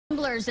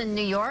Gamblers in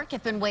New York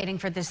have been waiting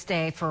for this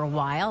day for a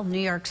while. New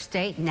York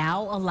State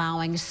now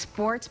allowing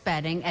sports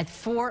betting at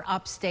 4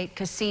 upstate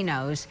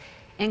casinos,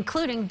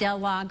 including Del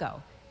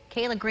Lago.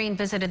 Kayla Green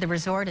visited the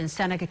resort in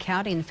Seneca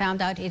County and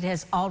found out it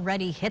has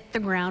already hit the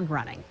ground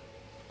running.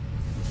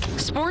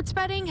 Sports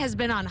betting has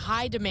been on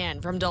high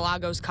demand from Del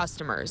Lago's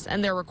customers,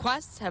 and their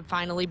requests have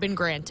finally been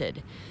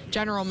granted.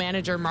 General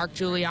Manager Mark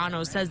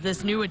Giuliano says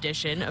this new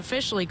addition,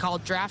 officially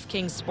called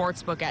DraftKings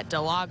Sportsbook at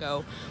Del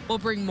Lago, will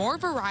bring more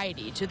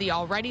variety to the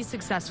already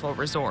successful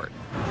resort.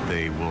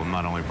 They will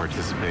not only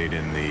participate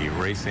in the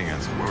racing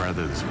and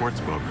rather the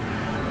sportsbook,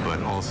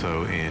 but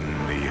also in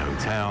the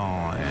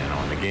hotel and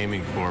on the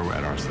gaming floor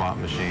at our slot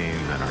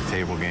machines and our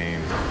table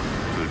games,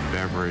 food and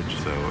beverage.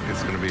 So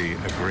it's going to be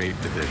a great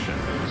addition.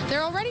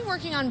 They're already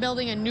working on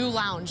building a new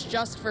lounge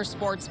just for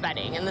sports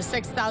betting, and the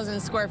 6,000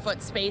 square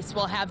foot space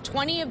will have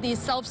 20 of these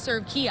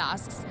self-serve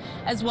kiosks,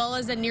 as well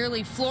as a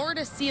nearly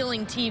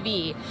floor-to-ceiling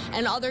TV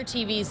and other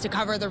TVs to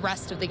cover the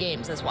rest of the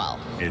games as well.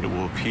 It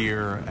will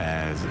appear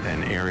as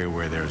an area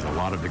where there's a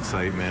lot of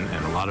excitement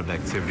and a lot of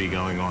activity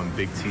going on,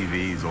 big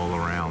TVs all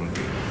around,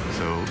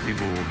 so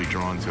people will be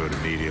drawn to it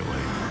immediately.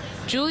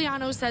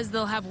 Giuliano says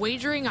they'll have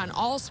wagering on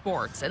all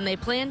sports, and they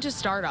plan to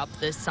start up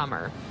this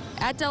summer.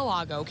 At Del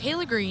Lago,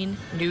 Kayla Green,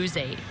 News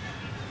 8.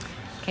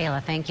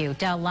 Kayla, thank you.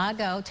 Del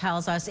Lago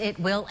tells us it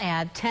will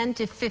add 10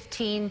 to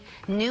 15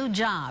 new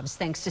jobs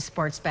thanks to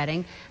sports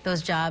betting.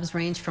 Those jobs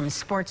range from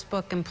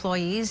sportsbook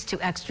employees to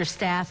extra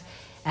staff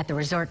at the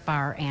resort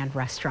bar and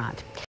restaurant.